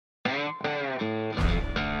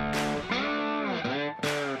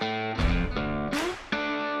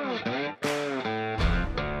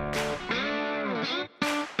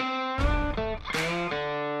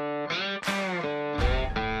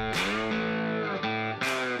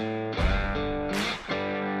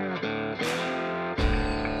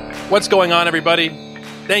What's going on, everybody?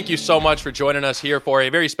 Thank you so much for joining us here for a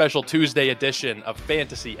very special Tuesday edition of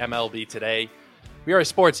Fantasy MLB Today. We are a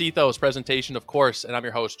Sports Ethos presentation, of course, and I'm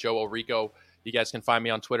your host, Joe Orico. You guys can find me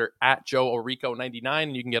on Twitter at JoeOrico99,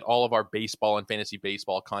 and you can get all of our baseball and fantasy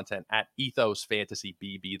baseball content at Ethos Fantasy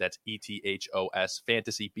BB. That's ETHOS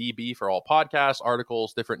Fantasy BB for all podcasts,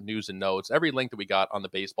 articles, different news and notes. Every link that we got on the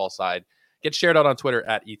baseball side gets shared out on Twitter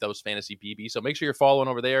at Ethos Fantasy BB. So make sure you're following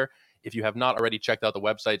over there. If you have not already checked out the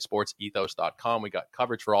website, sportsethos.com, we got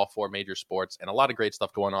coverage for all four major sports and a lot of great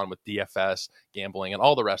stuff going on with DFS, gambling, and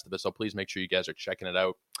all the rest of it. So please make sure you guys are checking it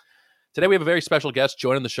out. Today, we have a very special guest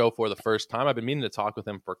joining the show for the first time. I've been meaning to talk with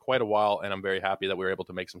him for quite a while, and I'm very happy that we were able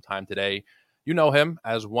to make some time today. You know him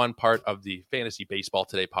as one part of the Fantasy Baseball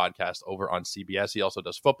Today podcast over on CBS. He also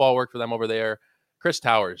does football work for them over there. Chris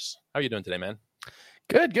Towers, how are you doing today, man?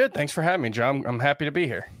 Good. Thanks for having me, John. I'm happy to be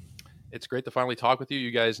here. It's great to finally talk with you.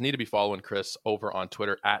 You guys need to be following Chris over on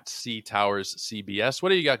Twitter at CTowersCBS. What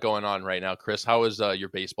do you got going on right now, Chris? How has your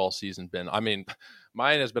baseball season been? I mean,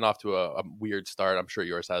 mine has been off to a weird start. I'm sure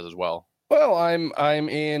yours has as well. Well, I'm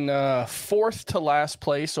in fourth to last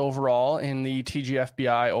place overall in the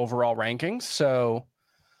TGFBI overall rankings. So,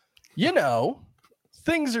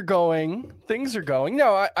 things are going.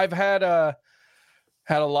 I've had a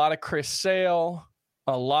lot of Chris Sale,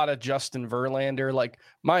 a lot of Justin Verlander. Like,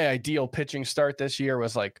 my ideal pitching start this year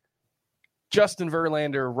was like Justin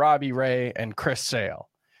Verlander, Robbie Ray, and Chris Sale.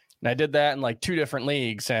 And I did that in like two different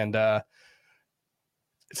leagues, and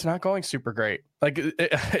it's not going super great. Like,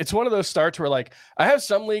 it's one of those starts where, like, I have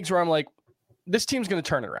some leagues where I'm like, this team's going to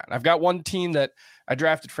turn it around. I've got one team that I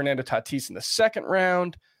drafted Fernando Tatis in the second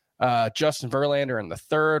round, Justin Verlander in the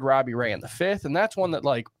third, Robbie Ray in the fifth. And that's one that,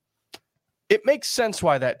 like, it makes sense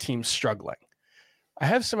why that team's struggling. I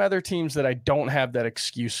have some other teams that I don't have that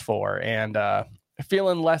excuse for, and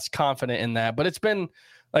feeling less confident in that. But it's been,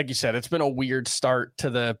 like you said, it's been a weird start to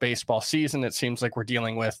the baseball season. It seems like we're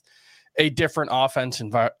dealing with a different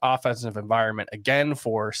offensive environment again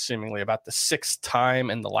for seemingly about the sixth time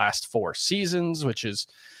in the last four seasons, which is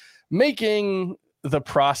making the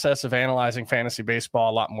process of analyzing fantasy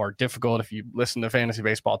baseball a lot more difficult. If you listen to Fantasy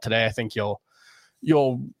Baseball Today, I think you'll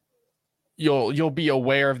be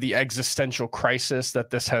aware of the existential crisis that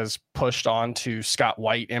this has pushed on to Scott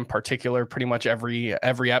White in particular, pretty much every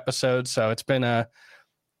episode. So it's been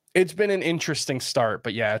an interesting start,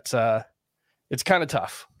 but yeah, it's kind of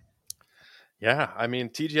tough. Yeah, I mean,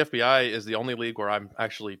 TGFBI is the only league where I'm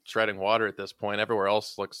actually treading water at this point. Everywhere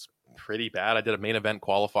else looks pretty bad. I did a main event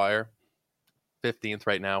qualifier, 15th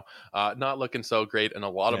right now. Not looking so great in a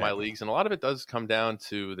lot of my leagues, and a lot of it does come down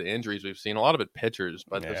to the injuries we've seen. A lot of it pitchers,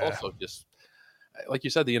 but there's also just, like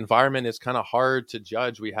you said, the environment is kind of hard to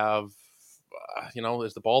judge. We have,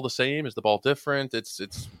 is the ball the same? Is the ball different? It's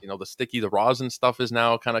the rosin stuff is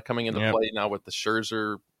now kind of coming into play now with the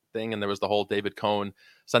Scherzer thing, and there was the whole David Cohn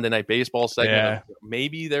Sunday Night Baseball segment.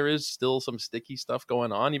 Maybe there is still some sticky stuff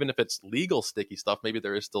going on, even if it's legal sticky stuff. Maybe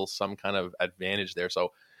there is still some kind of advantage there.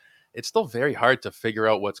 So it's still very hard to figure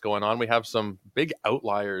out what's going on. We have some big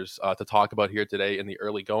outliers to talk about here today in the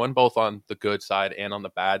early going, both on the good side and on the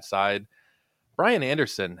bad side. Brian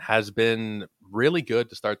Anderson has been really good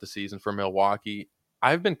to start the season for Milwaukee.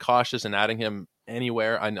 I've been cautious in adding him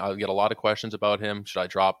anywhere. I'll get a lot of questions about him. Should I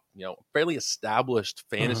drop, fairly established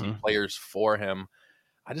fantasy players for him?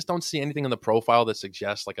 I just don't see anything in the profile that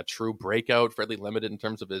suggests like a true breakout, fairly limited in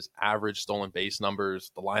terms of his average stolen base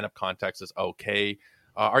numbers. The lineup context is okay.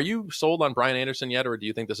 Are you sold on Brian Anderson yet, or do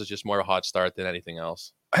you think this is just more a hot start than anything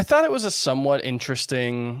else? I thought it was a somewhat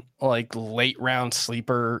interesting, like, late round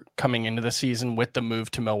sleeper coming into the season with the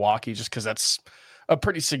move to Milwaukee, just because that's a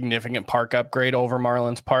pretty significant park upgrade over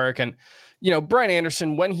Marlins Park. And, Brian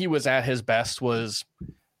Anderson, when he was at his best, was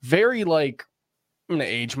very, like, I'm going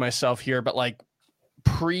to age myself here, but like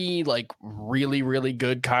really, really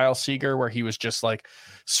good Kyle Seager, where he was just like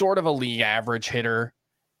sort of a league average hitter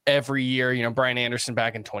every year. Brian Anderson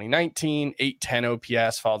back in 2019, 810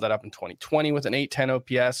 OPS, followed that up in 2020 with an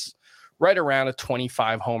 810 OPS, right around a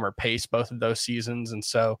 25 homer pace, both of those seasons. And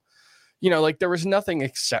so, there was nothing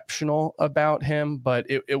exceptional about him, but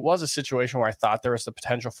it was a situation where I thought there was the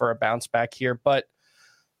potential for a bounce back here. But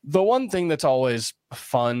the one thing that's always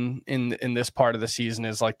fun in this part of the season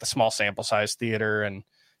is like the small sample size theater. And,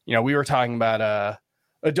 we were talking about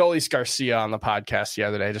Adolis Garcia on the podcast the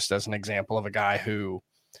other day, just as an example of a guy who,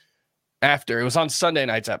 after it was on Sunday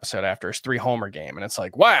night's episode after his 3-homer game. And it's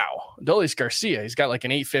like, wow, Adolis Garcia, he's got like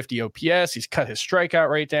an 850 OPS. He's cut his strikeout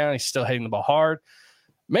rate down. He's still hitting the ball hard.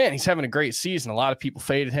 Man, he's having a great season. A lot of people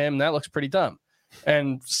faded him. And that looks pretty dumb.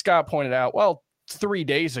 And Scott pointed out, well, 3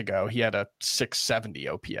 days ago, he had a 670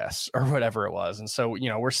 OPS or whatever it was. And so,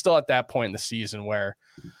 we're still at that point in the season where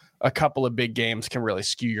a couple of big games can really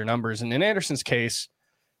skew your numbers. And in Anderson's case,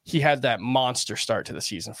 he had that monster start to the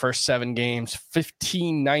season. First 7 games,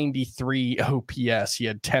 1593 OPS. He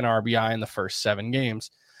had 10 RBI in the first 7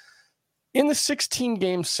 games. In the 16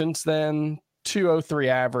 games since then, 203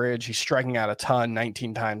 average. He's striking out a ton,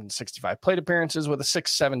 19 times and 65 plate appearances with a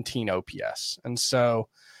 617 OPS. And so,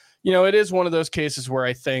 it is one of those cases where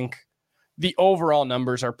I think the overall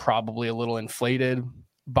numbers are probably a little inflated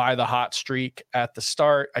by the hot streak at the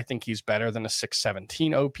start. I think he's better than a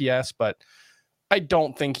 617 OPS, but I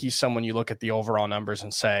don't think he's someone you look at the overall numbers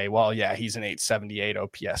and say, well, yeah, he's an 878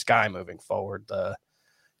 OPS guy moving forward. The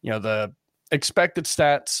expected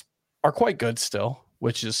stats are quite good still,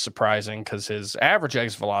 which is surprising because his average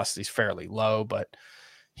exit velocity is fairly low, but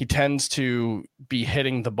he tends to be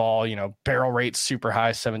hitting the ball, barrel rate super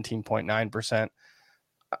high, 17.9%.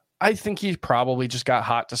 I think he probably just got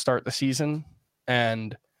hot to start the season.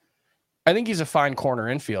 And I think he's a fine corner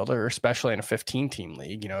infielder, especially in a 15-team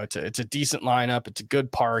league. It's a decent lineup. It's a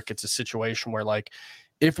good park. It's a situation where, like,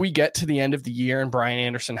 if we get to the end of the year and Brian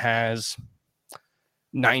Anderson has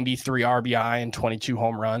 93 RBI and 22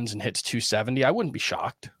 home runs and hits 270, I wouldn't be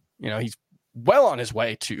shocked. He's well on his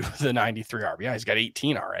way to the 93 RBI. He's got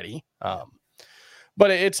 18 already.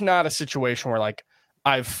 But it's not a situation where, like,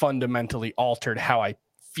 I've fundamentally altered how I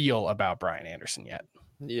feel about Brian Anderson yet.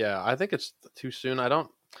 Yeah, I think it's too soon. I don't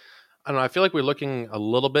know. I feel like we're looking a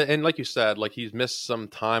little bit, and like you said, like he's missed some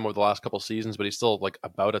time over the last couple seasons, but he's still like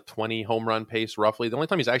about a 20 home run pace roughly. The only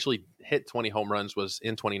time he's actually hit 20 home runs was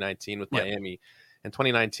in 2019 with Miami. In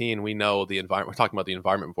 2019, we know the environment. We're talking about the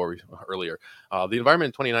environment earlier. The environment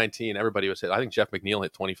in 2019, everybody was hit. I think Jeff McNeil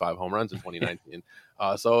hit 25 home runs in 2019.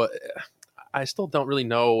 So I still don't really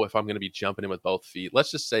know if I'm going to be jumping in with both feet.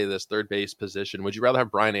 Let's just say this third base position. Would you rather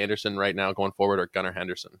have Brian Anderson right now going forward or Gunnar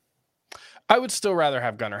Henderson? I would still rather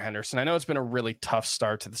have Gunnar Henderson. I know it's been a really tough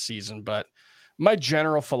start to the season, but my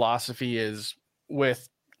general philosophy is with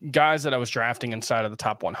guys that I was drafting inside of the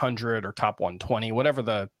top 100 or top 120, whatever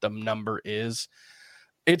the number is,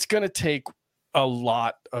 it's going to take a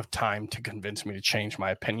lot of time to convince me to change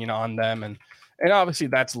my opinion on them. And obviously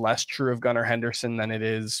that's less true of Gunnar Henderson than it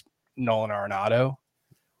is Nolan Arenado,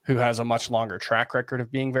 who has a much longer track record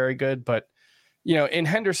of being very good. But, in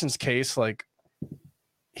Henderson's case, like,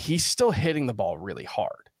 he's still hitting the ball really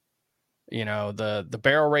hard. The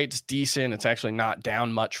barrel rate's decent. It's actually not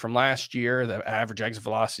down much from last year. The average exit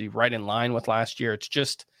velocity right in line with last year. It's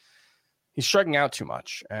just he's striking out too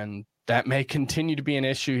much, and that may continue to be an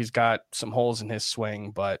issue. He's got some holes in his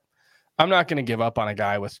swing, but I'm not going to give up on a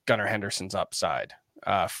guy with Gunnar Henderson's upside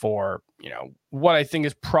for what I think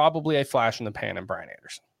is probably a flash in the pan in Brian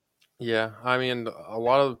Anderson. Yeah, I mean, a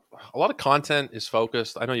lot of content is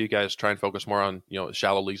focused. I know you guys try and focus more on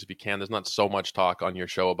shallow leagues if you can. There's not so much talk on your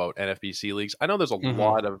show about NFBC leagues. I know there's a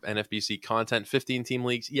lot of NFBC content. 15-team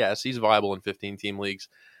leagues, yes, he's viable in 15-team leagues.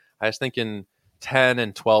 I was thinking 10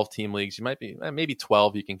 and 12-team leagues, you might be maybe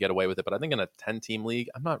 12. You can get away with it, but I think in a 10-team league,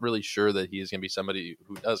 I'm not really sure that he is going to be somebody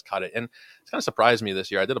who does cut it. And it's kind of surprised me this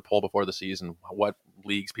year. I did a poll before the season what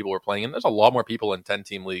leagues people were playing, and there's a lot more people in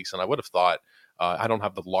 10-team leagues, and I would have thought. I don't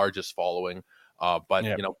have the largest following, but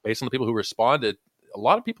based on the people who responded, a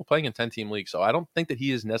lot of people playing in 10-team leagues. So I don't think that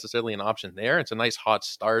he is necessarily an option there. It's a nice hot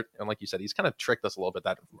start, and like you said, he's kind of tricked us a little bit.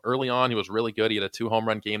 That early on, he was really good. He had a 2 home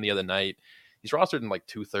run game the other night. He's rostered in like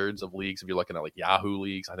 2/3 of leagues. If you're looking at like Yahoo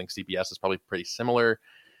leagues, I think CBS is probably pretty similar.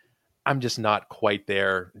 I'm just not quite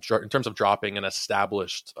there in terms of dropping an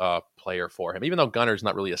established player for him. Even though Gunner's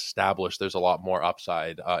not really established, there's a lot more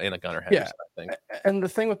upside in a Gunnar Henderson, I think. And the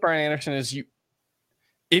thing with Brian Anderson is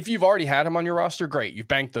if you've already had him on your roster, great. You've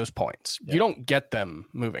banked those points. Yeah. You don't get them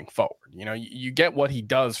moving forward. You get what he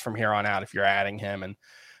does from here on out if you're adding him. And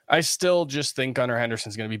I still just think Gunnar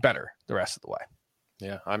Henderson's going to be better the rest of the way.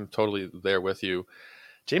 Yeah, I'm totally there with you.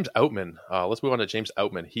 James Outman. Let's move on to James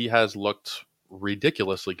Outman. He has looked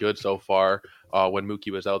ridiculously good so far. When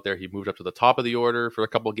Mookie was out there, he moved up to the top of the order for a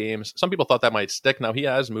couple of games. Some people thought that might stick. Now he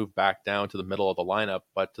has moved back down to the middle of the lineup.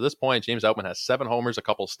 But to this point, James Outman has 7 homers, a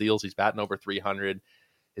couple steals. He's batting over 300.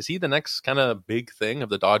 Is he the next kind of big thing of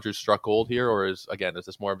the Dodgers struck gold here? Or is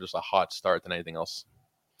this more of just a hot start than anything else?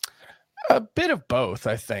 A bit of both,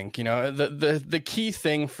 I think. The key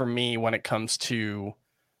thing for me when it comes to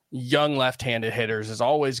young left-handed hitters is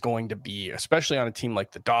always going to be, especially on a team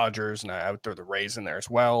like the Dodgers, and I would throw the Rays in there as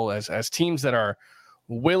well, as teams that are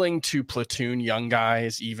willing to platoon young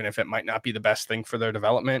guys, even if it might not be the best thing for their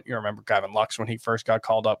development. You remember Gavin Lux, when he first got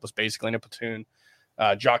called up, was basically in a platoon.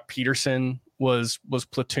 Jock Peterson was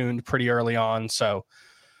platooned pretty early on. So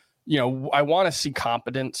I want to see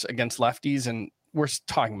competence against lefties, and we're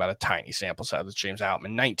talking about a tiny sample size with James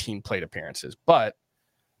Outman, 19 plate appearances, but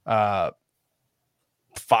 5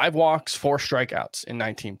 walks, 4 strikeouts in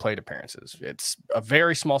 19 plate appearances. It's a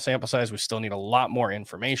very small sample size. We still need a lot more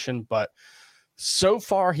information, but so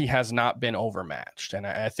far he has not been overmatched. And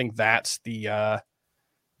I think that's the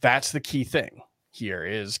key thing here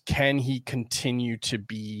is, can he continue to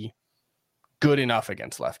be good enough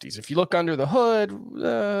against lefties? If you look under the hood,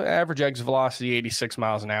 average exit velocity, 86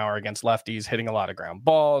 miles an hour against lefties, hitting a lot of ground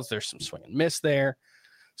balls. There's some swing and miss there.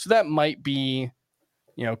 So that might be,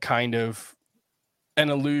 kind of an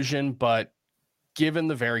illusion, but given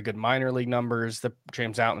the very good minor league numbers that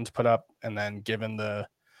James Outman's put up, and then given the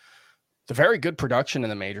very good production in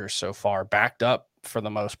the majors so far, backed up for the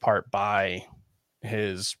most part by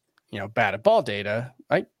his, batted ball data,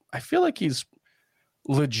 I feel like he's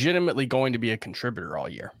legitimately going to be a contributor all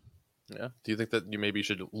year. Yeah. Do you think that you maybe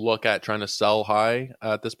should look at trying to sell high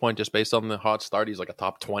at this point, just based on the hot start? He's like a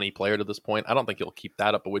top 20 player to this point. I don't think he'll keep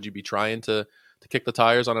that up, but would you be trying to kick the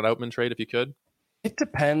tires on an Outman trade if you could? It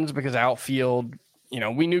depends, because outfield,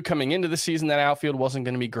 we knew coming into the season that outfield wasn't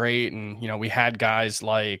going to be great. And, we had guys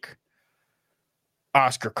like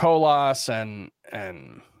Oscar Colas and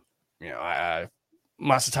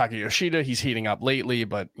Masataka Yoshida. He's heating up lately,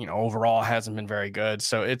 but, overall hasn't been very good.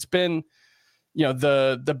 So it's been,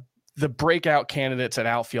 the breakout candidates at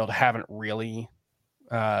outfield haven't really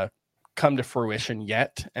come to fruition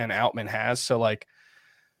yet, and Outman has. So, like,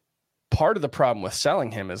 part of the problem with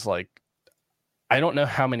selling him is, like, I don't know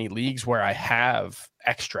how many leagues where I have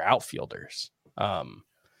extra outfielders.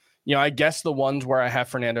 I guess the ones where I have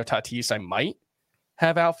Fernando Tatis, I might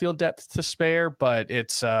have outfield depth to spare, but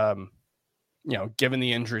it's, given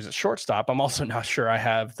the injuries at shortstop, I'm also not sure I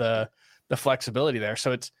have the flexibility there.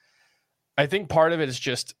 So I think part of it is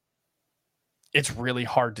just, it's really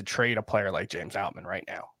hard to trade a player like James Outman right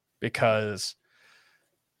now, because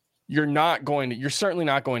you're certainly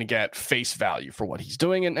not going to get face value for what he's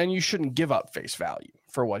doing. And you shouldn't give up face value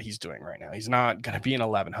for what he's doing right now. He's not going to be an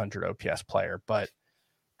 1100 OPS player, but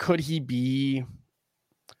could he be,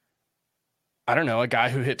 I don't know, a guy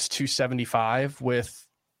who hits 275 with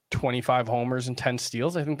 25 homers and 10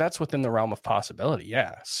 steals? I think that's within the realm of possibility.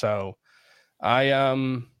 Yeah. So I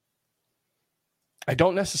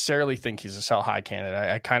don't necessarily think he's a sell high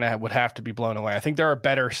candidate. I kind of would have to be blown away. I think there are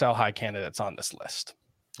better sell high candidates on this list.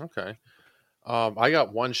 Okay. I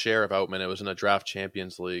got one share of Outman. It was in a draft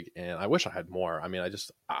champions league, and I wish I had more. I mean,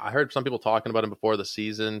 I heard some people talking about him before the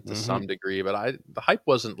season to some degree, but the hype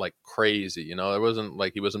wasn't like crazy. It wasn't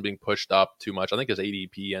like he wasn't being pushed up too much. I think his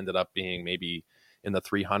ADP ended up being maybe in the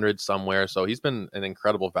 300s somewhere. So he's been an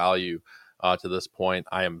incredible value to this point.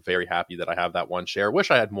 I am very happy that I have that one share. Wish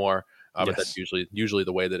I had more, but that's usually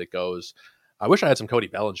the way that it goes. I wish I had some Cody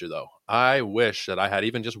Bellinger, though. I wish that I had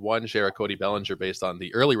even just one share of Cody Bellinger based on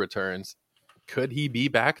the early returns. Could he be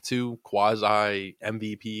back to quasi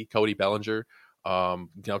MVP Cody Bellinger? To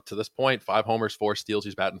this point, 5 homers, 4 steals.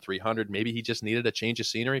 He's batting 300. Maybe he just needed a change of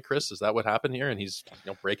scenery, Chris. Is that what happened here? And he's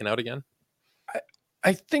breaking out again?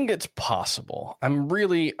 I think it's possible. I'm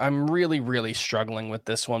really, really struggling with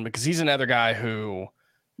this one, because he's another guy who,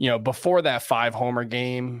 before that 5 homer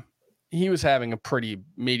game, he was having a pretty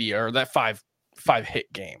mediocre, that five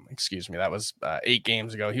hit game, excuse me. That was 8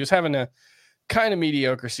 games ago. He was having a kind of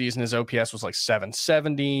mediocre season. His OPS was like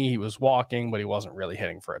 770. He was walking, but he wasn't really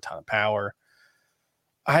hitting for a ton of power.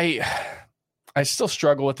 I still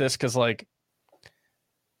struggle with this, because, like,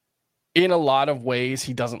 in a lot of ways,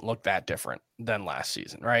 he doesn't look that different than last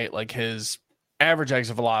season, right? Like, his average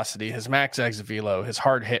exit velocity, his max exit velo, his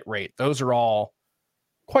hard hit rate, those are all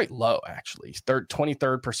quite low, actually.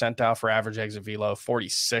 23rd percentile for average exit velo,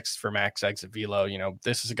 46th for max exit velo.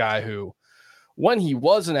 This is a guy who, when he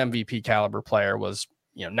was an MVP caliber player, was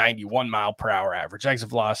 91 mile per hour average exit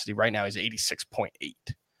velocity. Right now he's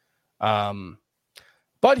 86.8.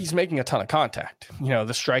 But he's making a ton of contact.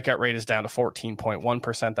 The strikeout rate is down to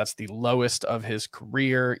 14.1%. That's the lowest of his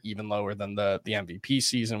career, even lower than the MVP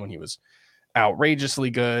season when he was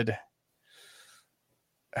outrageously good.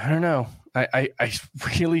 I don't know. I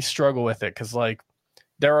really struggle with it, because, like,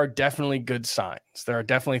 there are definitely good signs. There are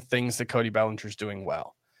definitely things that Cody Bellinger's doing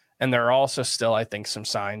well. And there are also still, I think, some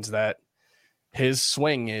signs that his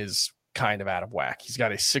swing is kind of out of whack. He's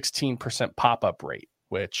got a 16% pop-up rate,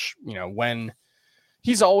 which, when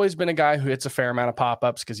he's always been a guy who hits a fair amount of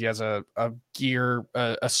pop-ups, because he has a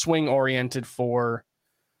swing oriented for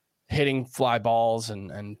hitting fly balls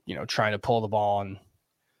and trying to pull the ball.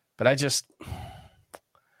 But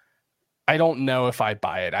I don't know if I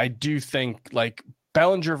buy it. I do think, like,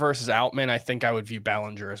 Bellinger versus Outman, I think I would view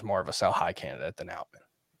Bellinger as more of a sell high candidate than Outman.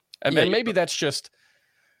 And maybe that's just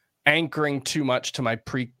anchoring too much to my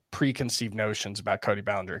preconceived notions about Cody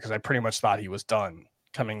Bellinger, because I pretty much thought he was done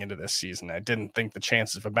coming into this season. I didn't think the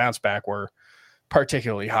chances of a bounce back were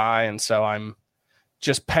particularly high, and so I'm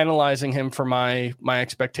just penalizing him for my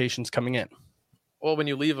expectations coming in. Well, when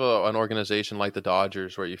you leave an organization like the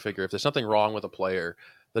Dodgers, where you figure if there's something wrong with a player,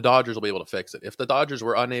 the Dodgers will be able to fix it. If the Dodgers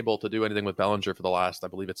were unable to do anything with Bellinger for the last, I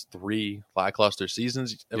believe it's 3 lackluster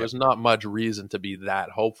seasons, there was not much reason to be that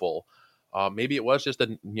hopeful. Maybe it was just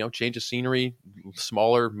a change of scenery,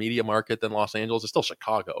 smaller media market than Los Angeles. It's still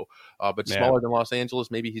Chicago, but smaller than Los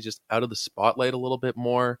Angeles. Maybe he's just out of the spotlight a little bit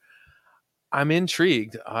more. I'm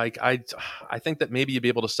intrigued. I think that maybe you'd be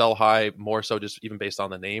able to sell high more so just even based on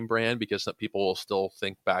the name brand, because people will still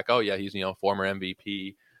think back, oh yeah, he's former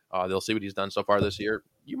MVP. They'll see what he's done so far this year.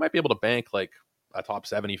 You might be able to bank like a top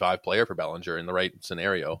 75 player for Bellinger in the right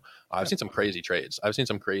scenario. I've seen some crazy trades.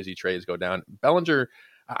 Go down. Bellinger,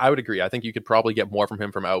 I would agree. I think you could probably get more from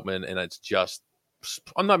him from Outman, and it's just,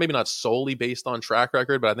 maybe not solely based on track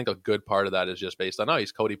record, but I think a good part of that is just based on,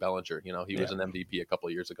 he's Cody Bellinger. He was an MVP a couple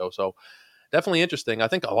of years ago. So definitely interesting. I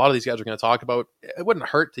think a lot of these guys we're going to talk about, it wouldn't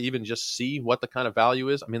hurt to even just see what the kind of value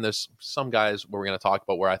is. I mean, there's some guys where we're going to talk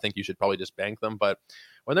about where I think you should probably just bank them. But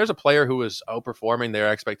when there's a player who is outperforming their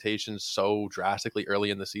expectations so drastically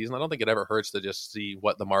early in the season, I don't think it ever hurts to just see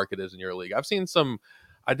what the market is in your league.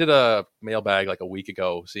 I did a mailbag like a week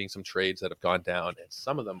ago, seeing some trades that have gone down, and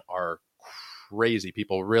some of them are crazy.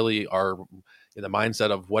 People really are in the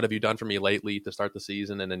mindset of what have you done for me lately to start the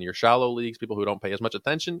season. And in your shallow leagues, people who don't pay as much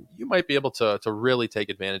attention, you might be able to really take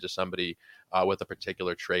advantage of somebody with a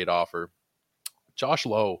particular trade offer. Josh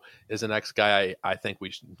Lowe is the next guy I think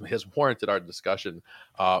has warranted our discussion.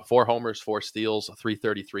 4 homers, 4 steals,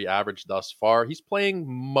 333 average thus far. He's playing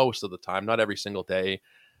most of the time, not every single day.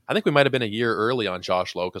 I think we might have been a year early on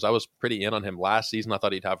Josh Lowe, because I was pretty in on him last season. I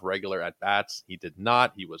thought he'd have regular at-bats. He did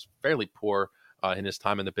not. He was fairly poor in his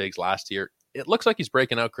time in the bigs last year. It looks like he's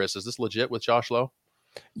breaking out, Chris. Is this legit with Josh Lowe?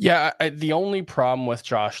 Yeah, the only problem with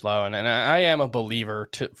Josh Lowe, and I am a believer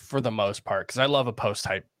for the most part, because I love a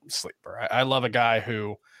post-hype sleeper. I love a guy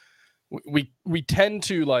who we tend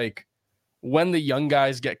to, like, when the young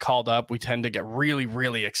guys get called up, we tend to get really,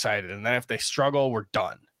 really excited. And then if they struggle, we're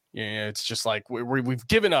done. It's just like we've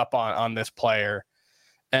given up on this player.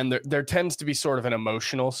 And there tends to be sort of an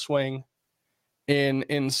emotional swing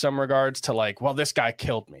in some regards to, like, well, this guy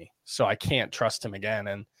killed me, so I can't trust him again.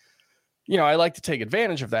 And I like to take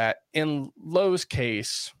advantage of that. In Lowe's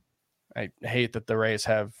case, I hate that the Rays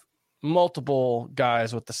have multiple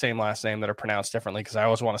guys with the same last name that are pronounced differently, because I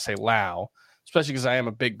always want to say Lau, especially because I am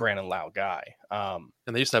a big Brandon Lau guy. And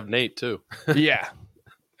they used to have Nate too. Yeah.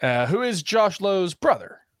 Who is Josh Lowe's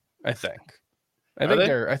brother, I think.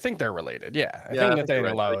 I think they're related. Yeah. I think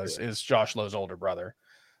Nathaniel Lowe is Josh Lowe's older brother.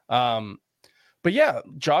 But yeah,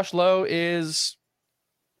 Josh Lowe is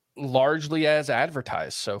largely as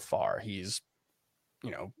advertised so far. He's,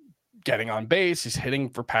 getting on base. He's hitting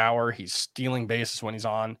for power. He's stealing bases when he's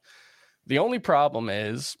on. The only problem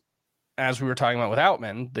is, as we were talking about with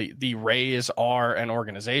Outman, the Rays are an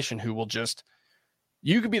organization who will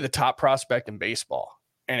you could be the top prospect in baseball,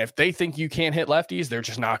 and if they think you can't hit lefties, they're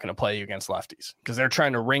just not going to play you against lefties, because they're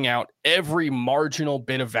trying to wring out every marginal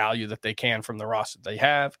bit of value that they can from the roster they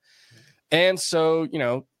have. And so,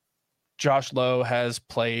 Josh Lowe has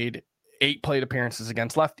played 8 plate appearances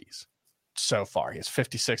against lefties so far. He has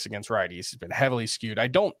 56 against righties. He's been heavily skewed.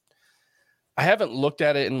 I haven't looked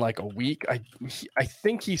at it in like a week. I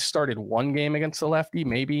think he started 1 game against the lefty,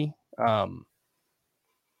 maybe. Let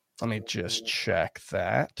me just check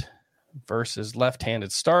that. Versus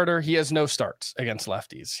left-handed starter. He has no starts against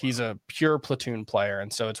lefties. He's a pure platoon player.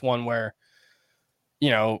 And so it's one where,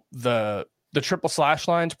 the triple slash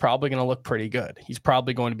line's probably going to look pretty good. He's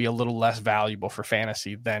probably going to be a little less valuable for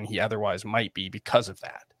fantasy than he otherwise might be because of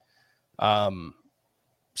that.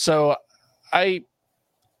 So I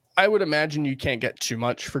would imagine you can't get too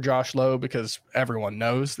much for Josh Lowe, because everyone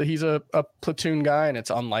knows that he's a platoon guy and it's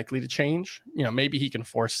unlikely to change. Maybe he can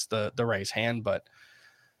force the Rays' hand, but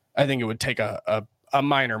I think it would take a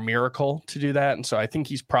minor miracle to do that. And so I think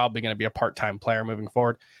he's probably going to be a part-time player moving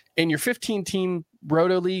forward. In your 15-team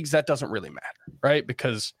roto leagues, that doesn't really matter, right?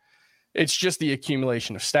 Because it's just the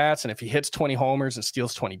accumulation of stats. And if he hits 20 homers and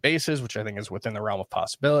steals 20 bases, which I think is within the realm of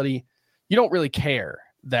possibility, you don't really care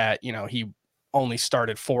that, he only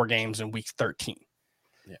started 4 games in week 13.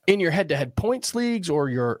 Yeah. In your head-to-head points leagues or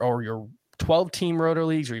your 12-team roto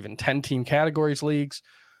leagues, or even 10-team categories leagues,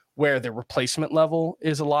 where the replacement level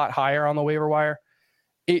is a lot higher on the waiver wire,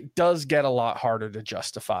 it does get a lot harder to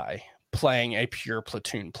justify playing a pure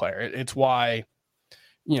platoon player. It's why,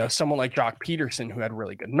 someone like Jock Peterson, who had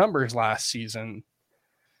really good numbers last season,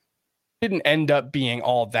 didn't end up being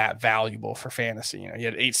all that valuable for fantasy. He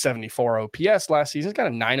had 874 OPS last season. He's got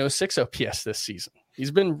a 906 OPS this season.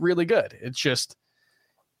 He's been really good. It's just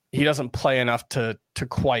he doesn't play enough to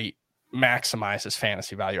quite maximize his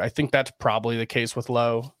fantasy value. I think that's probably the case with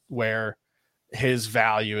Lowe, where his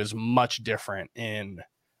value is much different in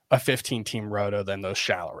a 15-team roto than those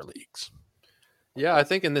shallower leagues. Yeah, I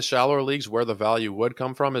think in the shallower leagues where the value would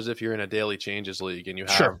come from is if you're in a daily changes league and you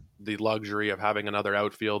have the luxury of having another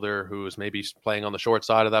outfielder who is maybe playing on the short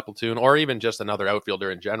side of that platoon, or even just another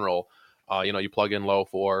outfielder in general. You plug in Lowe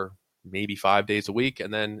for maybe 5 days a week,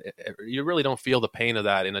 and then you really don't feel the pain of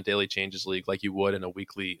that in a daily changes league like you would in a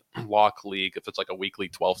weekly lock league. If it's like a weekly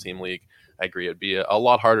 12-team league, I agree it'd be a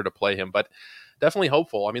lot harder to play him, but definitely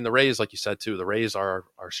hopeful. I mean, the Rays, like you said too, the Rays are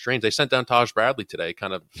strange. They sent down Taj Bradley today,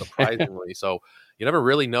 kind of surprisingly. So you never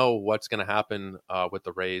really know what's going to happen with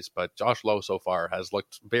the Rays, but Josh Lowe so far has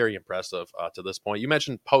looked very impressive to this point. You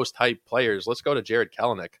mentioned post-hype players. Let's go to Jared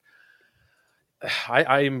Kelenic.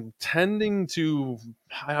 I'm tending to,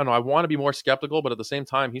 I don't know, I want to be more skeptical, but at the same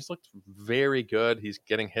time, he's looked very good. He's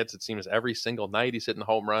getting hits, it seems, every single night. He's hitting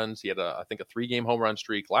home runs. He had, I think, a 3-game home run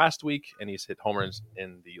streak last week, and he's hit home runs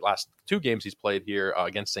in the last 2 games he's played here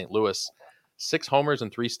against St. Louis. 6 homers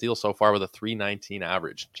and 3 steals so far with a 319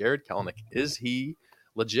 average. Jared Kelenic, is he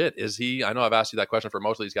legit? Is he, I know I've asked you that question for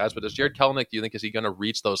most of these guys, but is Jared Kelenic, do you think, is he going to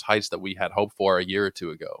reach those heights that we had hoped for a year or two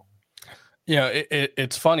ago?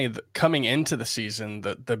 It's funny that coming into the season,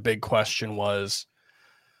 the big question was,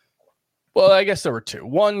 well, I guess there were 2.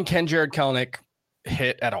 One, can Jared Kelenic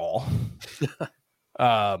hit at all?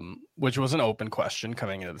 Which was an open question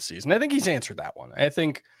coming into the season. I think he's answered that one. I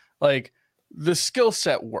think like the skill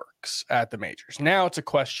set works at the majors. Now it's a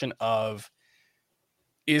question of,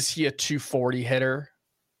 is he a 240 hitter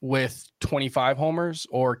with 25 homers,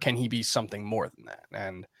 or can he be something more than that?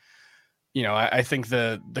 And I think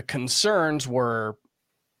the concerns were,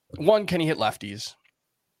 1, can he hit lefties?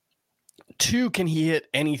 2, can he hit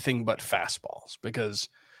anything but fastballs? Because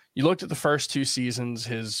you looked at the first 2 seasons,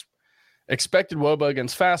 his expected WOBA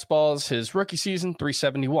against fastballs, his rookie season,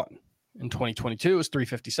 371. In 2022, it was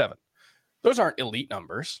 357. Those aren't elite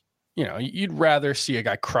numbers. You'd rather see a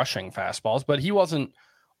guy crushing fastballs, but he wasn't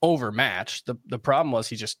overmatched. The problem was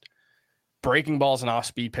he just breaking balls and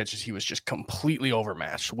off-speed pitches, he was just completely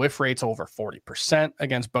overmatched. Whiff rates over 40%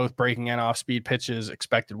 against both breaking and off-speed pitches.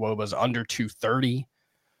 Expected WOBAs under 230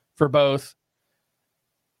 for both.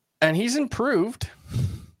 And he's improved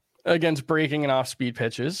against breaking and off-speed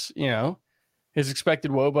pitches. His expected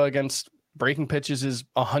WOBA against breaking pitches is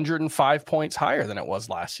 105 points higher than it was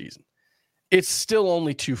last season. It's still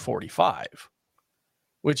only 245,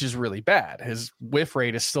 which is really bad. His whiff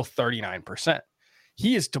rate is still 39%.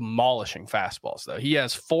 He is demolishing fastballs, though. He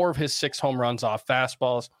has 4 of his 6 home runs off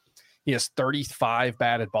fastballs. He has 35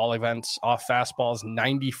 batted ball events off fastballs,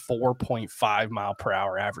 94.5 mile per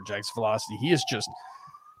hour average exit velocity. He is just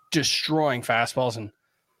destroying fastballs. And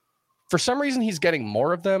for some reason, he's getting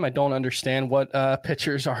more of them. I don't understand what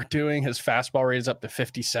pitchers are doing. His fastball rate is up to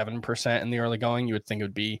 57% in the early going. You would think it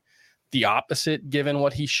would be the opposite given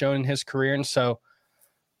what he's shown in his career. And so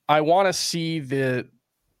I want to see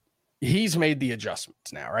he's made the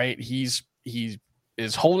adjustments now, right? He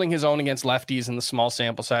is holding his own against lefties in the small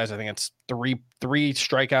sample size. I think it's three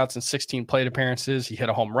strikeouts and 16 plate appearances. He hit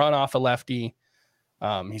a home run off a lefty.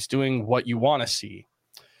 He's doing what you want to see.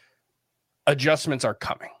 Adjustments are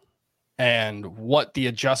coming. And what the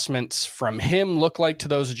adjustments from him look like to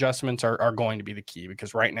those adjustments are going to be the key,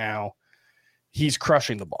 because right now he's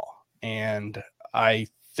crushing the ball. And I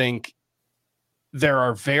think there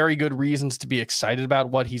are very good reasons to be excited about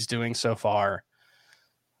what he's doing so far.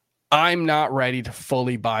 I'm not ready to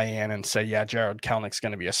fully buy in and say, yeah, Jared Kelenic's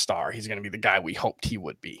going to be a star. He's going to be the guy we hoped he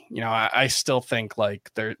would be. I still think like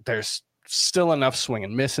there's still enough swing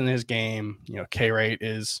and miss in his game. K rate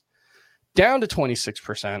is down to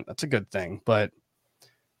 26%. That's a good thing, but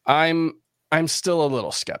I'm still a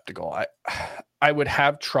little skeptical. I would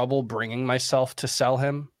have trouble bringing myself to sell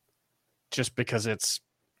him just because it's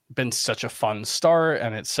been such a fun start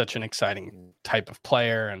and it's such an exciting type of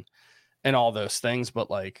player and all those things. But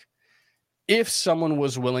like, if someone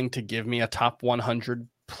was willing to give me a top 100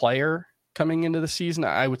 player coming into the season,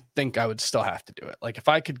 I would think I would still have to do it. Like if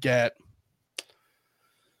I could get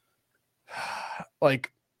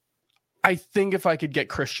I think if I could get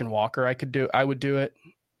Christian Walker, I would do it.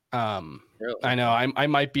 Really? I know I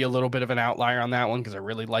might be a little bit of an outlier on that one because I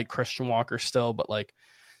really like Christian Walker still, but like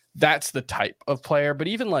that's the type of player. But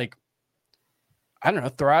even like, I don't know,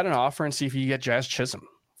 throw out an offer and see if you get Jazz Chisholm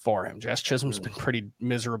for him. Jazz Chisholm's been pretty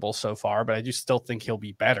miserable so far, but I do still think he'll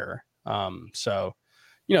be better. So,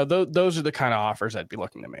 those are the kind of offers I'd be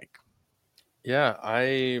looking to make. Yeah,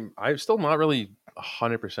 I'm still not really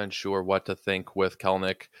 100% sure what to think with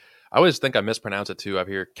Kelnick. I always think I mispronounce it too. I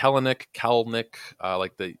hear Kelnick,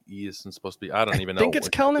 like the E isn't supposed to be. I don't even know. I think it's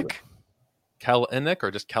Kelnick. Kelnick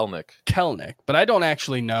or just Kelnick? Kelnick, but I don't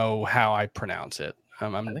actually know how I pronounce it.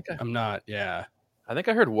 I'm not. Yeah, I think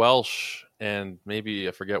I heard Welsh, and maybe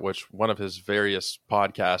I forget which one of his various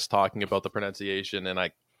podcasts talking about the pronunciation, and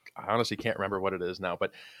I honestly can't remember what it is now.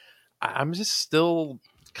 But I'm just still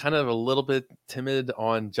kind of a little bit timid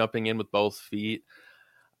on jumping in with both feet.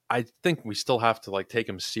 I think we still have to take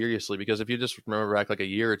him seriously, because if you just remember back like a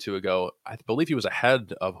year or two ago, I believe he was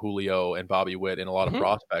ahead of Julio and Bobby Witt in a lot of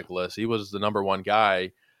prospect lists. He was the number one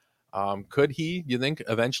guy. Could he, you think,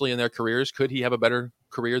 eventually in their careers, could he have a better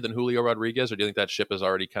career than Julio Rodriguez, or do you think that ship has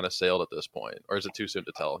already kind of sailed at this point, or is it too soon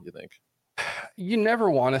to tell, you think? You never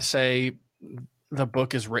want to say the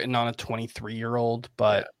book is written on a 23-year-old,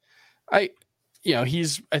 but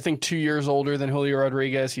he's, I think, 2 years older than Julio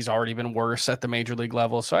Rodriguez. He's already been worse at the major league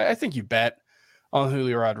level. So I think you bet on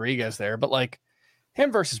Julio Rodriguez there. But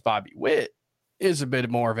him versus Bobby Witt is a bit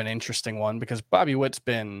more of an interesting one, because Bobby Witt's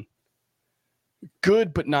been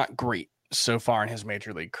good, but not great so far in his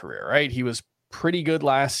major league career, right? He was pretty good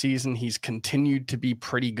last season. He's continued to be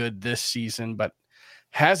pretty good this season, but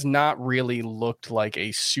has not really looked like a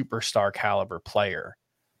superstar caliber player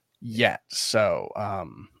yet. So,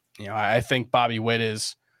 I think Bobby Witt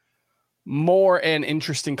is more an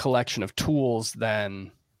interesting collection of tools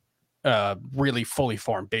than a really fully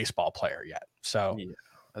formed baseball player yet. So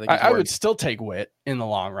I would still take Witt in the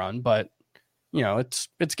long run, but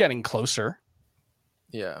it's getting closer.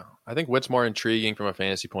 Yeah, I think Witt's more intriguing from a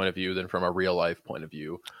fantasy point of view than from a real life point of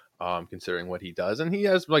view, considering what he does. And he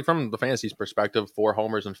has, from the fantasy's perspective, 4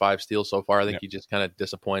 homers and 5 steals so far. I think he just kind of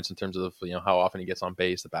disappoints in terms of how often he gets on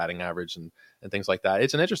base, the batting average, and things like that.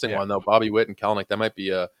 It's an interesting one, though. Bobby Witt and Kelnick, that might be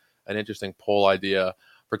an interesting poll idea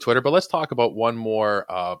for Twitter. But let's talk about one more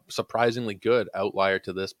surprisingly good outlier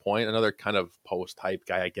to this point. Another kind of post-hype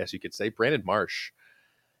guy, I guess you could say, Brandon Marsh.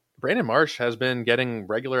 Brandon Marsh has been getting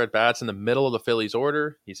regular at-bats in the middle of the Phillies'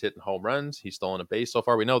 order. He's hitting home runs. He's stolen a base so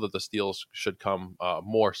far. We know that the steals should come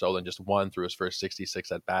more so than just one through his first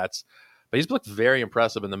 66 at-bats. But he's looked very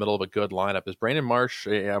impressive in the middle of a good lineup. Is Brandon Marsh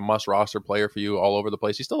a must-roster player for you all over the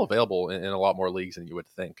place? He's still available in a lot more leagues than you would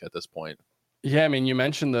think at this point. Yeah, I mean, you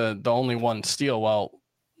mentioned the only one steal. Well,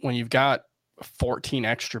 when you've got 14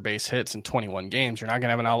 extra base hits in 21 games, you're not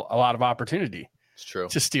going to have a lot of opportunity. It's true.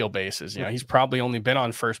 To steal bases. He's probably only been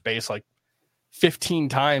on first base 15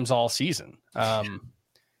 times all season.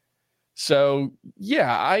 So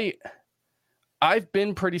yeah, I've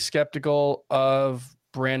been pretty skeptical of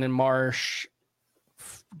Brandon Marsh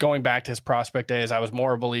going back to his prospect days. I was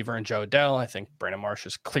more a believer in Joe Adell. I think Brandon Marsh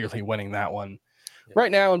is clearly winning that one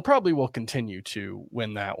right now, and probably will continue to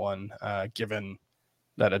win that one, given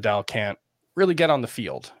that Adell can't really get on the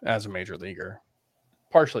field as a major leaguer,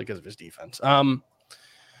 partially because of his defense.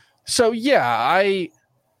 So yeah,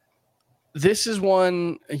 this is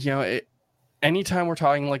one, anytime we're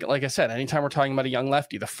talking, like I said, anytime we're talking about a young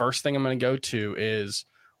lefty, the first thing I'm going to go to is,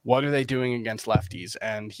 what are they doing against lefties?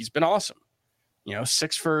 And he's been awesome.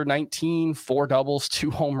 6 for 19, 4 doubles,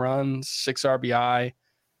 2 home runs, 6 RBI.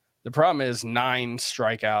 The problem is 9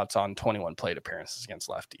 strikeouts on 21 plate appearances against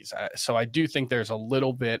lefties. So I do think there's a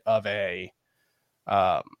little bit of a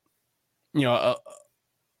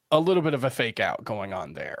little bit of a fake out going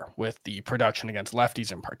on there with the production against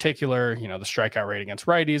lefties in particular. The strikeout rate against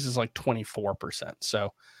righties is 24%.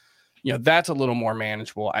 So, that's a little more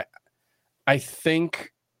manageable. I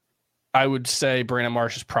think I would say Brandon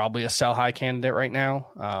Marsh is probably a sell high candidate right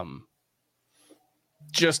now.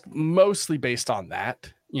 Just mostly based on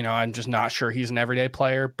that. I'm just not sure he's an everyday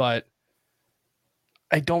player, but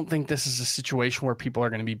I don't think this is a situation where people are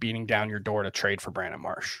going to be beating down your door to trade for Brandon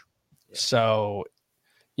Marsh. Yeah. So,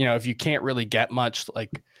 if you can't really get much,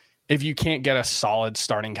 if you can't get a solid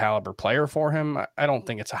starting caliber player for him, I don't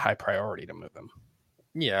think it's a high priority to move him.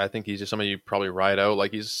 Yeah, I think he's just somebody you probably ride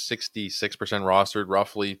out. He's 66% rostered,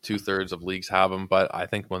 roughly 2/3 of leagues have him. But I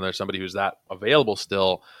think when there's somebody who's that available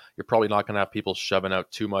still, you're probably not going to have people shoving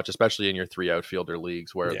out too much, especially in your 3 outfielder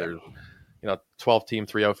leagues where there's 12-team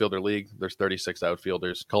 3 outfielder league. There's 36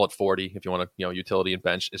 outfielders. Call it 40 if you want to, utility and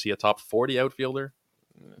bench. Is he a top 40 outfielder?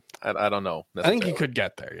 I don't know. I think you could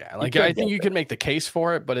get there. Yeah. I think you could make the case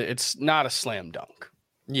for it, but it's not a slam dunk.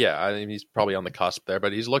 Yeah. I mean, he's probably on the cusp there,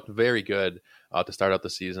 but he's looked very good to start out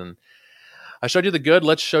the season. I showed you the good.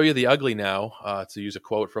 Let's show you the ugly now, to use a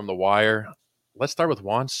quote from The Wire. Let's start with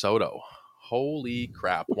Juan Soto. holy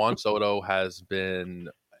crap, Juan Soto has been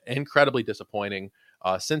incredibly disappointing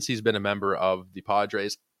since he's been a member of the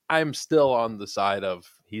Padres. I'm still on the side of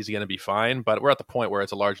he's going to be fine, but we're at the point where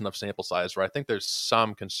it's a large enough sample size where I think there's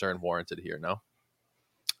some concern warranted here. No?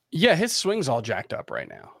 Yeah, his swing's all jacked up right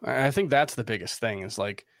now. I think that's the biggest thing is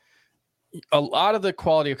like a lot of the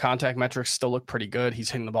quality of contact metrics still look pretty good. He's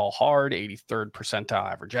hitting the ball hard, 83rd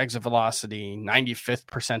percentile average exit velocity, 95th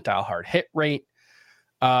percentile hard hit rate.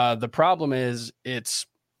 The problem is it's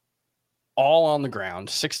all on the ground,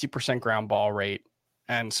 60% ground ball rate.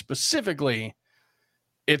 And specifically,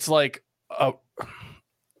 it's like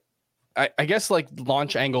I guess like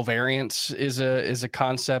launch angle variance is a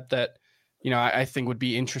concept that, I think would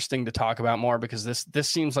be interesting to talk about more, because this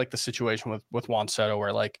seems like the situation with Juan Soto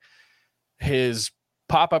where like his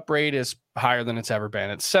pop-up rate is higher than it's ever been.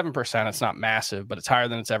 It's 7%. It's not massive, but it's higher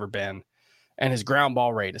than it's ever been. And his ground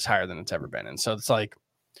ball rate is higher than it's ever been. And so it's like,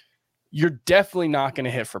 you're definitely not going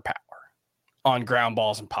to hit for power on ground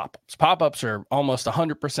balls and pop-ups. Pop-ups are almost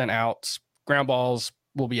 100% outs. Ground balls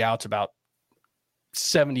will be outs about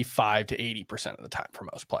 75 to 80% of the time for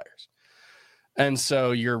most players. And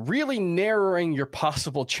so you're really narrowing your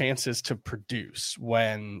possible chances to produce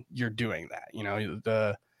when you're doing that.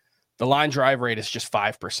 The line drive rate is just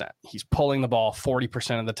 5%. He's pulling the ball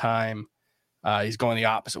 40% of the time. He's going the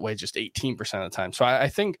opposite way just 18% of the time. So I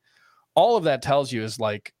think all of that tells you is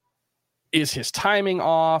like, is his timing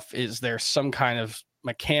off? Is there some kind of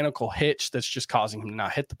mechanical hitch that's just causing him to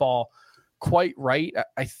not hit the ball quite right?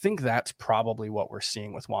 I think that's probably what we're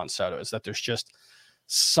seeing with Juan Soto, is that there's just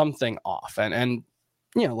something off. And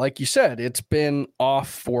like you said, it's been off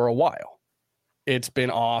for a while. It's been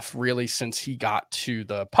off really since he got to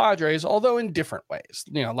the Padres, although in different ways.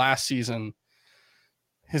 Last season,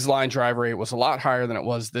 his line drive rate was a lot higher than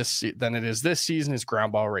it is this season. His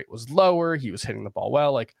ground ball rate was lower. He was hitting the ball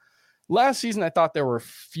well. Like last season, I thought there were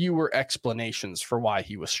fewer explanations for why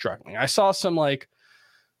he was struggling. I saw some like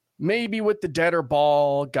maybe with the deader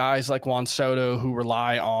ball, guys like Juan Soto who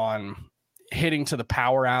rely on hitting to the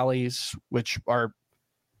power alleys, which are,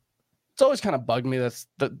 it's always kind of bugged me. That's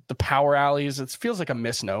the power alleys. It feels like a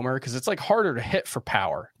misnomer because it's like harder to hit for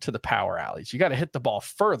power to the power alleys. You got to hit the ball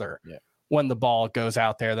further when the ball goes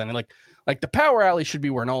out there than like the power alley should be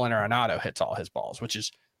where Nolan Arenado hits all his balls, which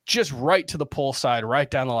is just right to the pull side,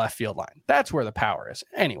 right down the left field line. That's where the power is.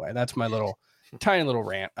 Anyway, that's my little tiny little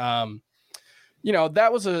rant.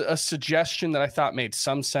 That was a suggestion that I thought made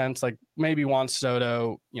some sense. Like maybe Juan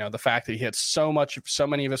Soto, the fact that he hits so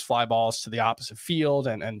many of his fly balls to the opposite field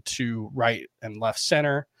and to right and left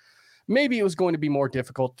center, maybe it was going to be more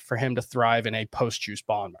difficult for him to thrive in a post-juice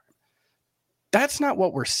ball environment. That's not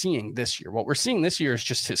what we're seeing this year. What we're seeing this year is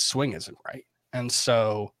just his swing isn't right. And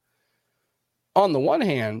so on the one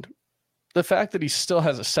hand, the fact that he still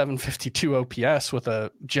has a 752 OPS with a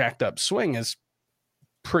jacked up swing is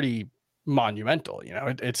pretty monumental.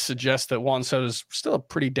 It suggests that Juan Soto is still a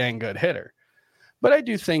pretty dang good hitter. But I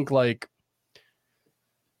do think like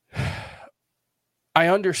I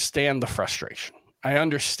understand the frustration. I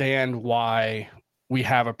understand why we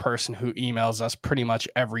have a person who emails us pretty much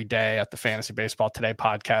every day at the Fantasy Baseball Today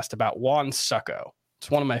podcast about Juan Soto. It's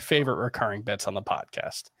one of my favorite recurring bits on the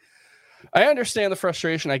podcast. I understand the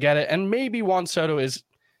frustration. I get it. And maybe Juan Soto is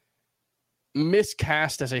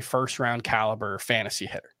miscast as a first round caliber fantasy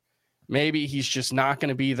hitter. Maybe he's just not going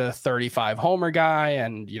to be the 35 homer guy,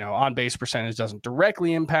 and on base percentage doesn't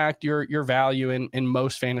directly impact your value in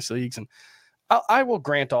most fantasy leagues. And I will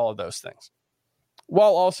grant all of those things,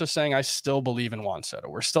 while also saying I still believe in Juan Soto.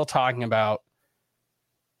 We're still talking about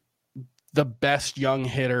the best young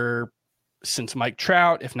hitter since Mike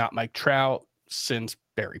Trout, if not Mike Trout, since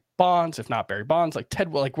Barry Bonds, if not Barry Bonds, like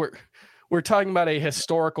Ted. Like we're talking about a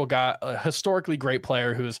historical guy, a historically great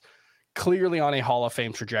player who's clearly on a Hall of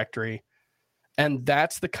Fame trajectory. And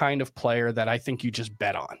that's the kind of player that I think you just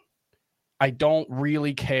bet on. I don't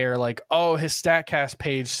really care like, oh, his StatCast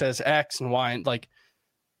page says X and Y, and like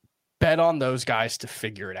bet on those guys to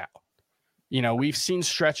figure it out. We've seen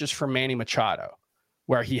stretches from Manny Machado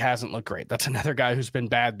where he hasn't looked great. That's another guy who's been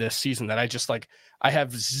bad this season that I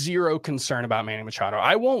have zero concern about Manny Machado.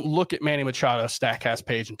 I won't look at Manny Machado's StatCast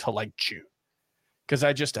page until like June, because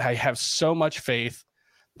I have so much faith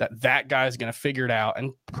that guy is going to figure it out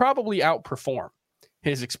and probably outperform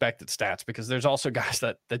his expected stats, because there's also guys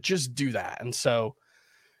that just do that. And so,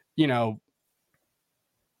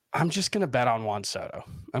 I'm just going to bet on Juan Soto.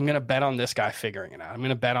 I'm going to bet on this guy figuring it out. I'm going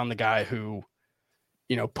to bet on the guy who,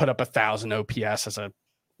 put up 1,000 OPS as a,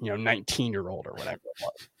 19-year-old or whatever it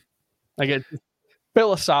was. Like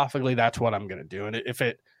philosophically, that's what I'm going to do. And if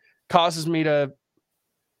it causes me to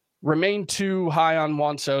remain too high on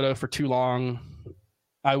Juan Soto for too long,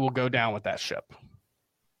 I will go down with that ship.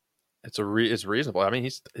 It's reasonable. I mean,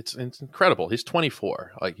 it's incredible. He's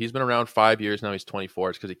 24. Like, he's been around 5 years now. He's 24.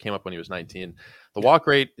 It's because he came up when he was 19. The walk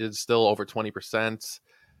rate is still over 20%.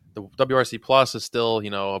 The WRC plus is still,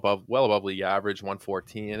 well above league average,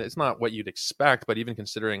 114. It's not what you'd expect, but even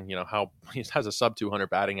considering, how he has a sub 200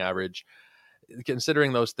 batting average,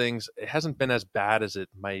 considering those things, it hasn't been as bad as it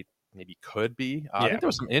maybe could be. I think there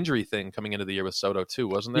was some injury thing coming into the year with Soto too,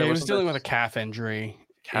 wasn't there? Yeah, he was dealing with a calf injury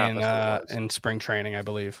in spring training, I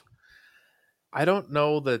believe. I don't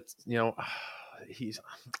know that, he's,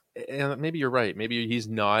 and maybe you're right. Maybe he's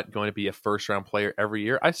not going to be a first round player every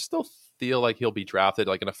year. I still feel like he'll be drafted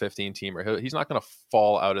like in a 15 teamer. He's not going to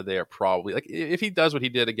fall out of there probably. Like, if he does what he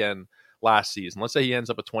did again last season, let's say he ends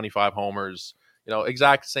up with 25 homers,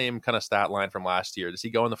 exact same kind of stat line from last year. Does he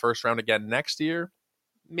go in the first round again next year?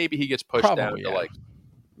 Maybe he gets pushed down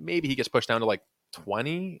to like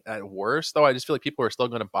 20 at worst, though. I just feel like people are still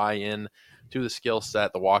going to buy in to the skill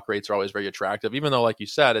set. The walk rates are always very attractive, even though, like you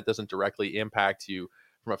said, it doesn't directly impact you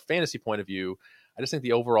from a fantasy point of view. I just think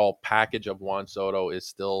the overall package of Juan Soto is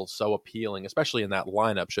still so appealing, especially in that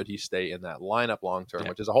lineup, should he stay in that lineup long term,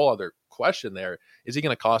 which is a whole other question there. Is he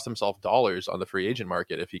going to cost himself dollars on the free agent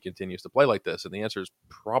market if he continues to play like this? And the answer is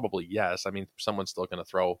probably yes. I mean, someone's still going to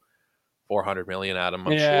throw $400 million at him,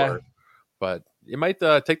 I'm sure. But it might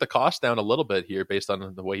take the cost down a little bit here based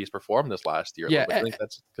on the way he's performed this last year. Yeah, I think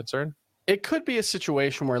that's a concern. It could be a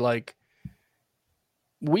situation where, like,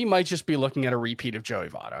 we might just be looking at a repeat of Joey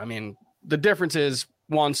Votto. I mean, the difference is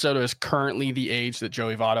Juan Soto is currently the age that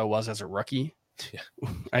Joey Votto was as a rookie. Yeah.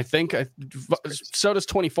 I think Soto's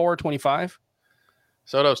 24 or 25.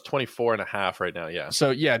 Soto's 24 and a half right now, yeah.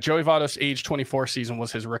 So, yeah, Joey Votto's age 24 season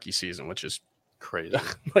was his rookie season, which is crazy.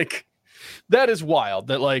 Like, that is wild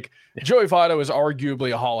that, like, Joey Votto is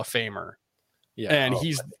arguably a Hall of Famer. Yeah, and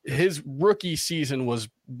his rookie season was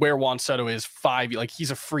where Juan Soto is 5. Like, he's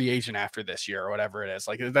a free agent after this year or whatever it is.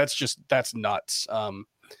 Like, that's nuts.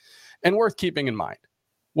 And worth keeping in mind.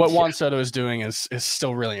 What Juan Soto is doing is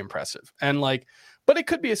still really impressive. And, like, but it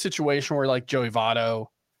could be a situation where, like, Joey Votto,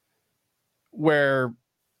 where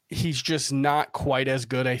he's just not quite as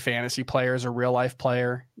good a fantasy player as a real life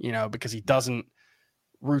player, because he doesn't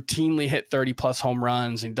routinely hit 30 plus home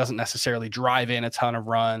runs and doesn't necessarily drive in a ton of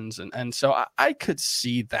runs. And so I could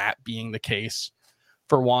see that being the case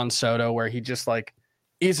for Juan Soto, where he just, like,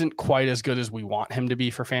 isn't quite as good as we want him to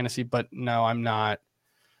be for fantasy. But no, I'm not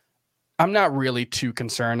really too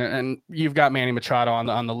concerned. And you've got Manny Machado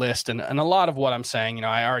on the list. And a lot of what I'm saying,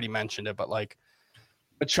 I already mentioned it, but, like,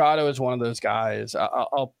 Machado is one of those guys.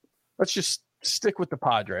 Let's just stick with the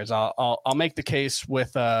Padres. I'll make the case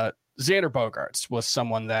with Xander Bogaerts was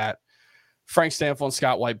someone that Frank Stanfield and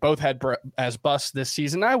Scott White both had as busts this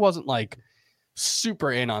season. I wasn't, like,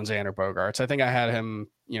 super in on Xander Bogaerts. I think I had him,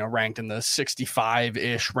 ranked in the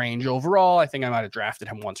 65-ish range overall. I think I might have drafted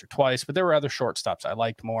him once or twice, but there were other shortstops I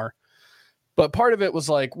liked more. But part of it was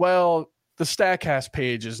like, well, the StatCast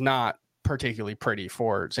page is not particularly pretty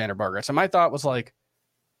for Xander Bogaerts. And my thought was, like,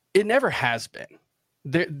 it never has been.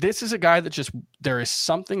 This is a guy that there is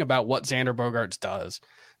something about what Xander Bogaerts does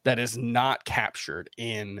that is not captured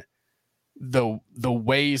in the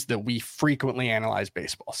ways that we frequently analyze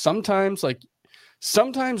baseball. Sometimes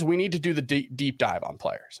we need to do the deep dive on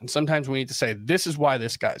players. And sometimes we need to say, this is why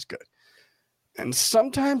this guy's good. And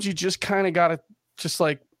sometimes you just kind of got to just,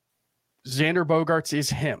 like, Xander Bogaerts is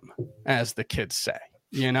him, as the kids say,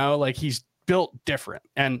 like, he's built different.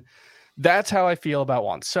 And that's how I feel about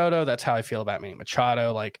Juan Soto. That's how I feel about Manny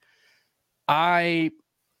Machado. Like, I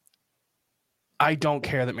don't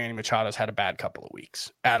care that Manny Machado's had a bad couple of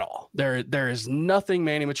weeks at all. There is nothing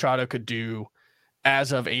Manny Machado could do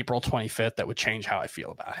as of April 25th that would change how I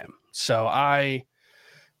feel about him. So I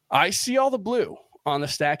see all the blue on the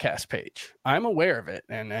StatCast page. I'm aware of it.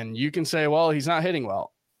 And you can say, well, he's not hitting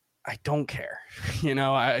well. I don't care.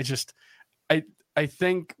 I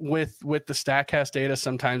think with the StatCast data,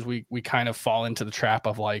 sometimes we kind of fall into the trap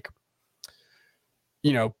of, like,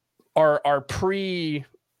 our pre,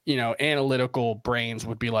 analytical brains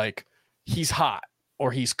would be like, he's hot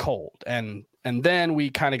or he's cold. And then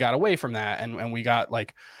we kind of got away from that. And we got,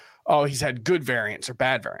 like, oh, he's had good variants or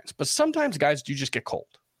bad variants. But sometimes guys do just get cold,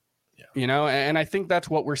 and I think that's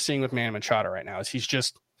what we're seeing with Manny Machado right now, is he's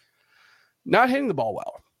just not hitting the ball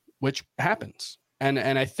well, which happens. And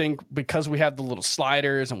I think because we have the little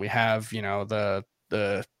sliders and we have, the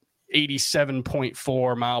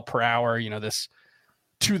 87.4 mile per hour, this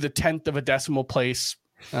to the 10th of a decimal place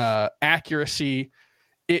accuracy,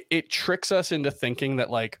 it tricks us into thinking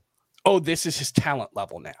that, like, oh, this is his talent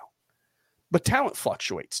level now. but talent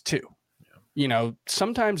fluctuates too.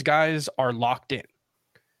 Sometimes guys are locked in,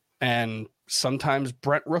 and sometimes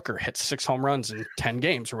Brent Rooker hits 6 home runs in 10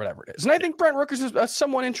 games or whatever it is. And I think Brent Rooker's a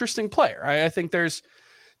somewhat interesting player. I think there's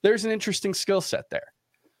an interesting skill set there.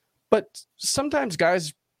 But sometimes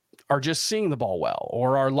guys are just seeing the ball well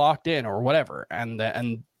or are locked in or whatever. And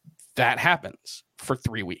that happens for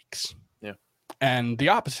 3 weeks. Yeah. And the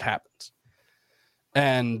opposite happens.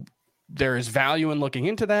 And there is value in looking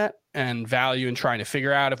into that and value in trying to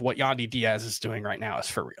figure out if what Yandy Diaz is doing right now is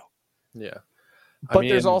for real. Yeah. But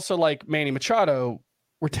there's also like Manny Machado,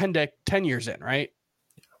 we're 10 years in, right?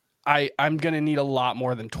 I'm going to need a lot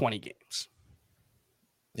more than 20 games.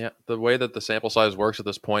 Yeah, the way that the sample size works at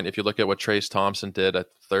this point, if you look at what Trace Thompson did at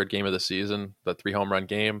the 3rd game of the season, the 3 home run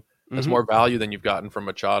game, that's more value than you've gotten from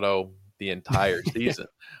Machado the entire season,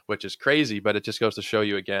 which is crazy. But it just goes to show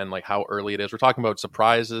you again, like how early it is. We're talking about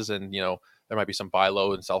surprises, and there might be some buy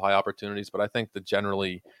low and sell high opportunities, but I think that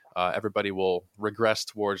generally everybody will regress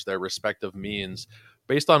towards their respective means.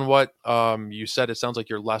 Based on what you said, it sounds like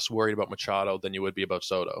you're less worried about Machado than you would be about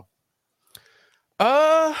Soto.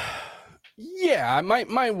 Yeah,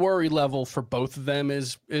 my worry level for both of them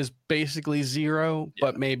is basically 0,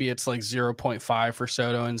 but maybe it's like 0.5 for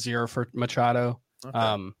Soto and 0 for Machado.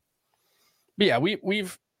 Okay. But yeah,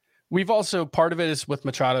 we've also, part of it is with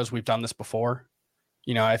Machado's, we've done this before.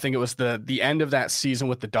 I think it was the end of that season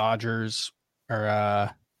with the Dodgers, or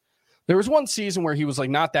there was one season where he was like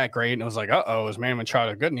not that great, and it was like, is Manny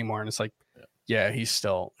Machado good anymore? And it's like, yeah, he's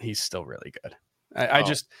still really good.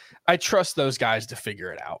 I trust those guys to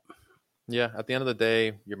figure it out. Yeah, at the end of the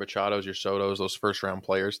day, your Machados, your Sotos, those first-round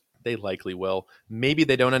players, they likely will. Maybe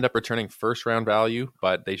they don't end up returning first-round value,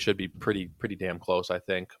 but they should be pretty damn close, I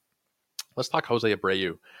think. Let's talk Jose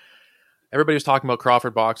Abreu. Everybody was talking about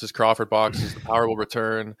Crawford boxes, the power will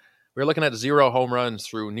return. We're looking at 0 home runs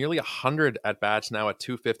through nearly 100 at-bats now at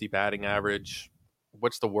 250 batting average.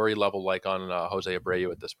 What's the worry level like on Jose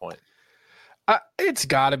Abreu at this point? It's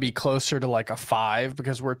got to be closer to like a 5,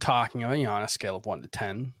 because we're talking on a scale of 1 to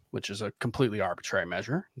 10, which is a completely arbitrary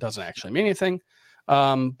measure. It doesn't actually mean anything.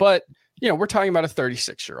 But we're talking about a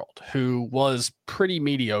 36-year-old who was pretty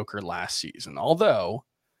mediocre last season. Although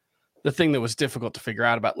the thing that was difficult to figure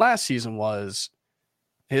out about last season was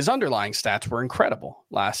his underlying stats were incredible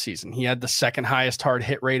last season. He had the 2nd highest hard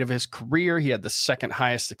hit rate of his career. He had the 2nd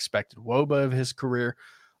highest expected WOBA of his career.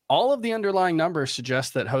 All of the underlying numbers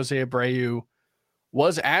suggest that Jose Abreu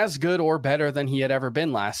was as good or better than he had ever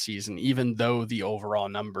been last season, even though the overall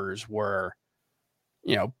numbers were,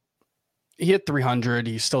 he hit 300.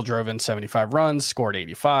 He still drove in 75 runs, scored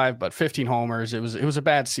 85, but 15 homers. It was a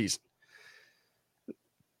bad season.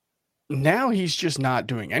 Now he's just not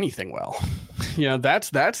doing anything well. That's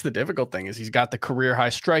the difficult thing, is he's got the career high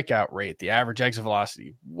strikeout rate, the average exit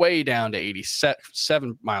velocity way down to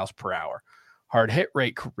 87 miles per hour, hard hit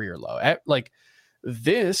rate career low. Like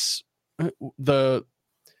this,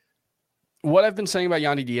 what I've been saying about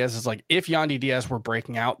Yandy Diaz is like, if Yandy Diaz were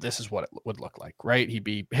breaking out, this is what it would look like, right? He'd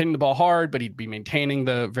be hitting the ball hard, but he'd be maintaining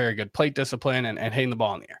the very good plate discipline and hitting the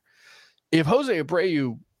ball in the air. If Jose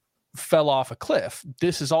Abreu fell off a cliff,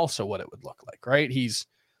 this is also what it would look like, right? He's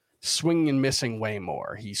swinging and missing way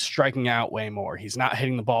more. He's striking out way more. He's not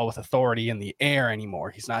hitting the ball with authority in the air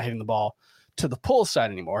anymore. He's not hitting the ball to the pull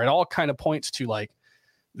side anymore. It all kind of points to like,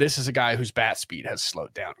 this is a guy whose bat speed has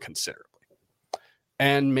slowed down considerably.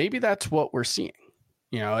 And maybe that's what we're seeing.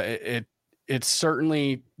 It's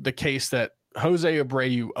certainly the case that Jose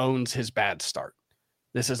Abreu owns his bad start.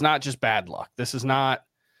 This is not just bad luck. This is not,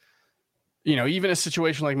 even a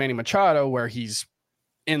situation like Manny Machado where he's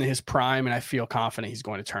in his prime and I feel confident he's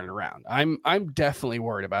going to turn it around. I'm definitely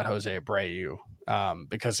worried about Jose Abreu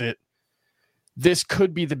because this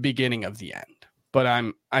could be the beginning of the end. But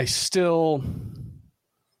I'm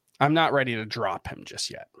not ready to drop him just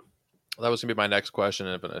yet. Well, that was gonna be my next question.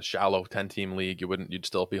 If in a shallow 10-team league, you'd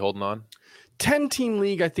still be holding on? 10-team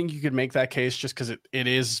league, I think you could make that case just because it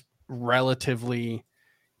is relatively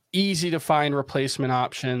easy to find replacement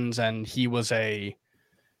options, and he was a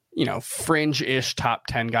fringe-ish top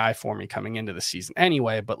 10 guy for me coming into the season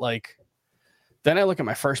anyway. But like, then I look at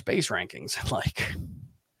my first base rankings, and like,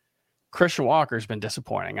 Christian Walker's been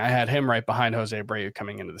disappointing. I had him right behind Jose Abreu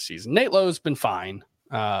coming into the season. Nate Lowe's been fine.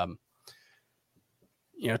 Ty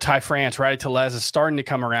France, Rowdy Tellez is starting to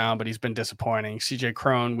come around, but he's been disappointing. CJ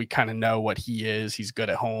Cron, we kind of know what he is. He's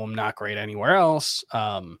good at home, not great anywhere else.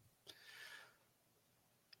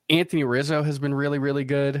 Anthony Rizzo has been really, really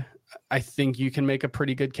good. I think you can make a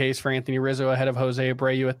pretty good case for Anthony Rizzo ahead of Jose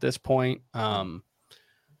Abreu at this point. But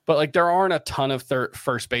like, there aren't a ton of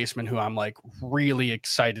first basemen who I'm like really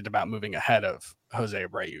excited about moving ahead of Jose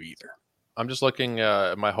Abreu either. I'm just looking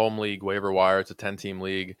at my home league waiver wire. It's a 10-team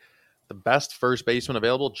league. The best first baseman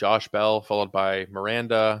available, Josh Bell, followed by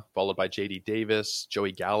Miranda, followed by J.D. Davis,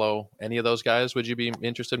 Joey Gallo. Any of those guys, would you be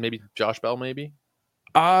interested? Maybe Josh Bell, maybe?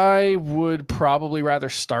 I would probably rather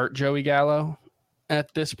start Joey Gallo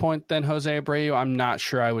at this point than Jose Abreu. I'm not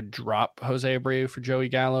sure I would drop Jose Abreu for Joey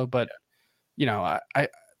Gallo, but I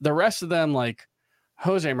the rest of them, like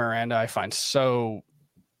Jose Miranda, I find so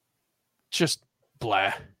just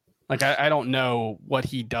blah. Like I don't know what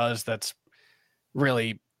he does that's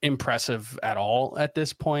really impressive at all at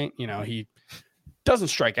this point. He doesn't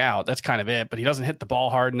strike out. That's kind of it, but he doesn't hit the ball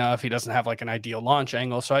hard enough. He doesn't have like an ideal launch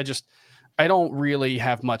angle. So I don't really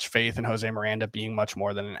have much faith in Jose Miranda being much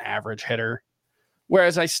more than an average hitter.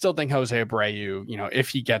 Whereas I still think Jose Abreu, if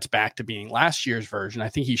he gets back to being last year's version, I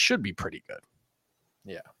think he should be pretty good.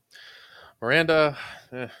 Yeah. Miranda,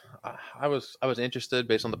 I was interested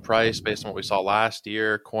based on the price, based on what we saw last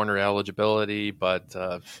year, corner eligibility, but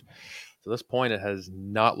to this point, it has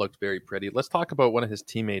not looked very pretty. Let's talk about one of his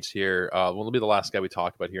teammates here. Will be the last guy we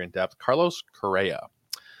talk about here in depth, Carlos Correa.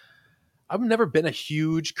 I've never been a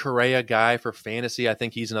huge Correa guy for fantasy. I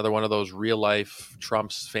think he's another one of those real life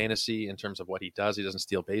trumps fantasy in terms of what he does. He doesn't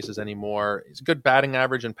steal bases anymore. He's a good batting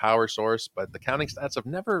average and power source, but the counting stats have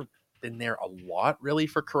never been there a lot really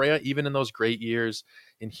for Correa, even in those great years.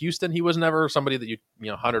 In Houston, he was never somebody that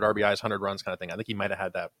 100 RBIs, 100 runs kind of thing. I think he might have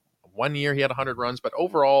had that one year he had 100 runs, but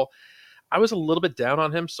overall, I was a little bit down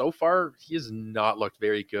on him. So far, he has not looked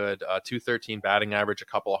very good. 213 batting average, a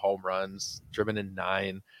couple of home runs, driven in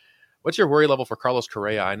 9. What's your worry level for Carlos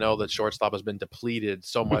Correa? I know that shortstop has been depleted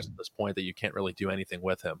so much at this point that you can't really do anything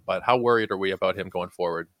with him. But how worried are we about him going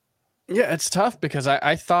forward? Yeah, it's tough because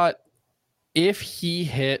I thought if he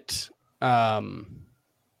hit like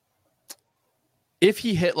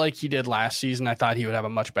he did last season, I thought he would have a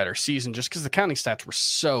much better season just because the counting stats were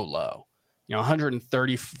so low.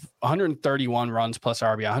 131 runs plus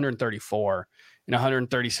RBI, 134 in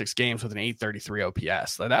 136 games with an 833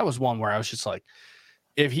 OPS. That was one where I was just like,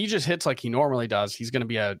 if he just hits like he normally does, he's going to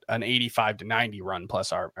be an 85 to 90 run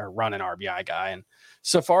plus run and RBI guy. And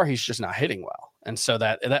so far, he's just not hitting well. And so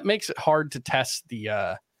that makes it hard to test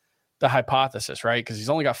the hypothesis, right? Because he's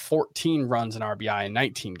only got 14 runs and RBI in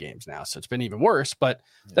 19 games now. So it's been even worse, but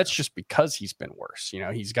that's just because he's been worse.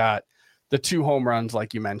 He's got the 2 home runs,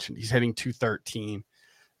 like you mentioned. He's hitting 213.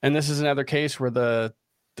 And this is another case where the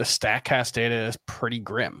StatCast data is pretty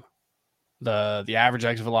grim. The average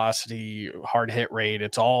exit velocity, hard hit rate,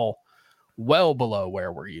 it's all well below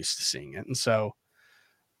where we're used to seeing it. And so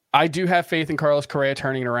I do have faith in Carlos Correa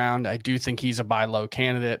turning it around. I do think he's a buy low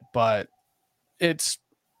candidate, but it's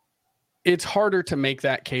harder to make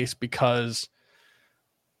that case because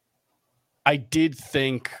I did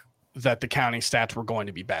think that the counting stats were going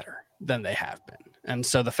to be better than they have been. And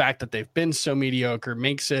so the fact that they've been so mediocre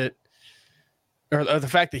makes it, or the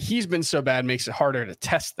fact that he's been so bad makes it harder to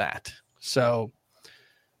test that. So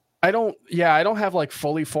I don't have like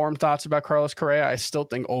fully formed thoughts about Carlos Correa. I still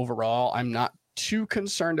think overall I'm not too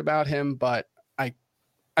concerned about him, but I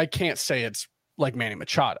can't say it's like Manny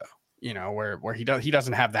Machado, where he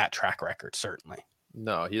doesn't have that track record, certainly.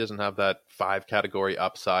 No, he doesn't have that 5 category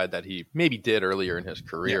upside that he maybe did earlier in his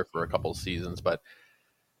career for a couple of seasons, but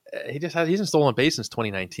he hasn't stolen a base since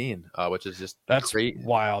 2019, which is just great.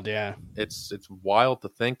 Wild. Yeah. It's wild to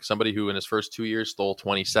think somebody who in his first 2 years stole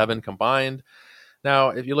 27 combined. Now,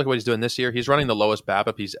 if you look at what he's doing this year, he's running the lowest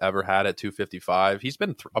BABIP he's ever had at 255. He's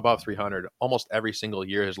been above 300 almost every single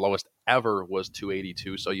year. His lowest ever was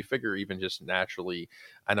 282. So you figure even just naturally,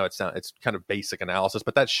 I know it's kind of basic analysis,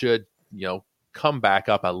 but that should, come back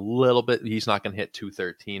up a little bit. He's not going to hit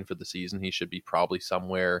 213 for the season. He should be probably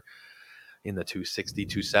somewhere in the 260,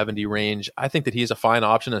 270 range. I think that he's a fine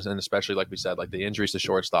option, and especially like we said, like the injuries to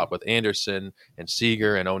shortstop with Anderson and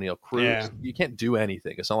Seager and O'Neal Cruz, you can't do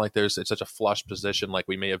anything. It's not like it's such a flush position like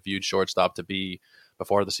we may have viewed shortstop to be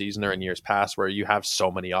before the season or in years past, where you have so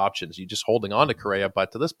many options. You're just holding on to Correa,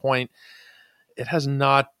 but to this point, it has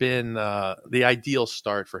not been the ideal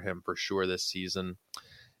start for him for sure this season.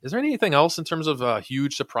 Is there anything else in terms of a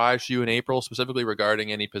huge surprise to you in April, specifically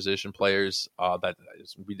regarding any position players that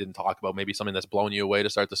we didn't talk about? Maybe something that's blown you away to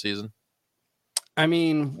start the season? I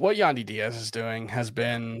mean, what Yandy Diaz is doing has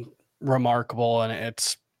been remarkable, and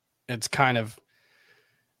it's one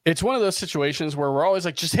of those situations where we're always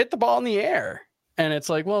like, just hit the ball in the air. And it's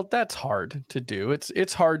like, well, that's hard to do.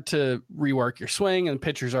 It's hard to rework your swing, and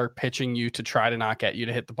pitchers are pitching you to try to not get you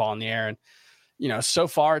to hit the ball in the air. And so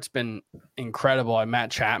far it's been incredible. And Matt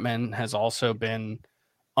Chapman has also been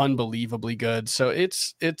unbelievably good. So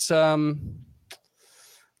it's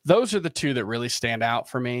those are the two that really stand out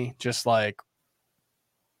for me. Just like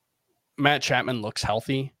Matt Chapman looks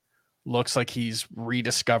healthy. Looks like he's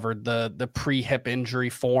rediscovered the pre-hip injury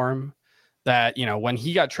form that, when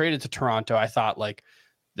he got traded to Toronto, I thought like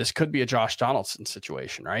this could be a Josh Donaldson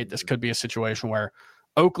situation, right? This could be a situation where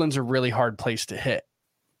Oakland's a really hard place to hit,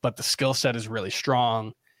 but the skill set is really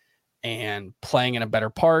strong, and playing in a better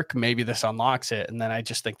park, maybe this unlocks it. And then I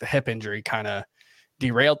just think the hip injury kind of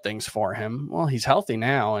derailed things for him. Well, he's healthy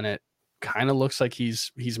now, and it kind of looks like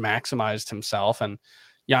he's maximized himself. And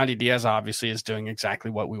Yandy Diaz obviously is doing exactly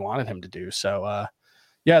what we wanted him to do. So,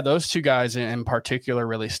 those two guys in particular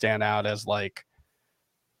really stand out as like,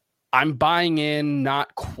 I'm buying in,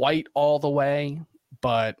 not quite all the way,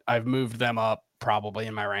 but I've moved them up probably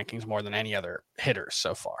in my rankings more than any other hitters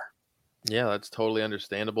so far. Yeah, that's totally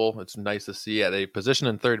understandable. It's nice to see at a position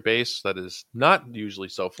in third base that is not usually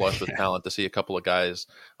so flush with talent, to see a couple of guys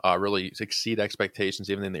really exceed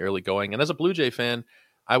expectations even in the early going. And as a Blue Jay fan,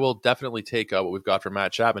 I will definitely take what we've got for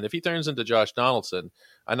Matt Chapman. If he turns into Josh Donaldson,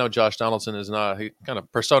 I know Josh Donaldson is not kind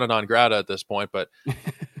of persona non grata at this point, but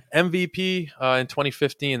MVP in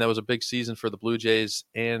 2015, that was a big season for the Blue Jays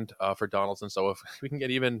and for Donaldson. So if we can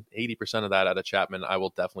get even 80% of that out of Chapman, I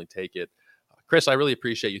will definitely take it. Chris, I really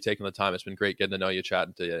appreciate you taking the time. It's been great getting to know you,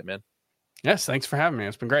 chatting to you, man. Yes, thanks for having me.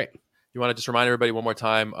 It's been great. You want to just remind everybody one more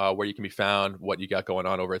time where you can be found, what you got going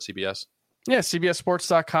on over at CBS? Yeah,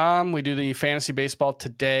 CBSSports.com. We do the Fantasy Baseball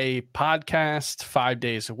Today podcast 5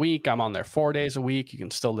 days a week. I'm on there 4 days a week. You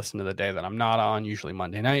can still listen to the day that I'm not on, usually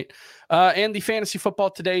Monday night. And the Fantasy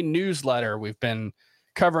Football Today newsletter. We've been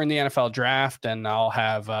covering the NFL draft, and I'll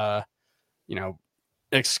have,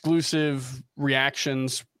 exclusive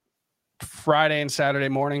reactions Friday and Saturday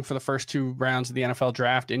morning for the first 2 rounds of the NFL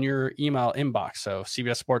draft in your email inbox. So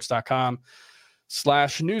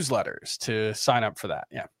CBSSports.com/newsletters to sign up for that.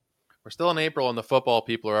 Yeah. We're still in April and the football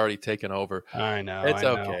people are already taking over. I know. It's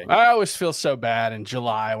okay. I always feel so bad in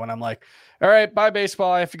July when I'm like, all right, bye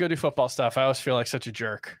baseball. I have to go do football stuff. I always feel like such a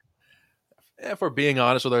jerk. If we're being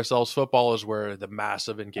honest with ourselves, football is where the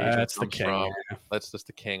massive engagement That's comes the king, from. yeah. That's just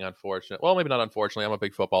the king, unfortunately. Well, maybe not unfortunately. I'm a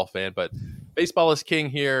big football fan, but baseball is king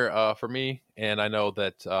here for me. And I know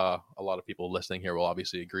that a lot of people listening here will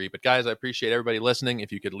obviously agree. But guys, I appreciate everybody listening.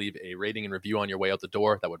 If you could leave a rating and review on your way out the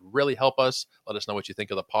door, that would really help us. Let us know what you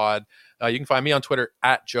think of the pod. You can find me on Twitter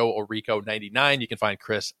at JoeOrico99. You can find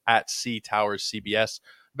Chris at CTowersCBS.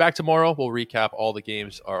 Back tomorrow, we'll recap all the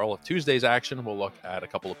games, or all of Tuesday's action. We'll look at a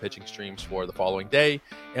couple of pitching streams for the following day,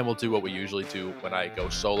 and we'll do what we usually do when I go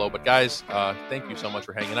solo. But guys, thank you so much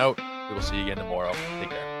for hanging out. We will see you again tomorrow.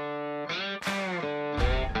 Take care.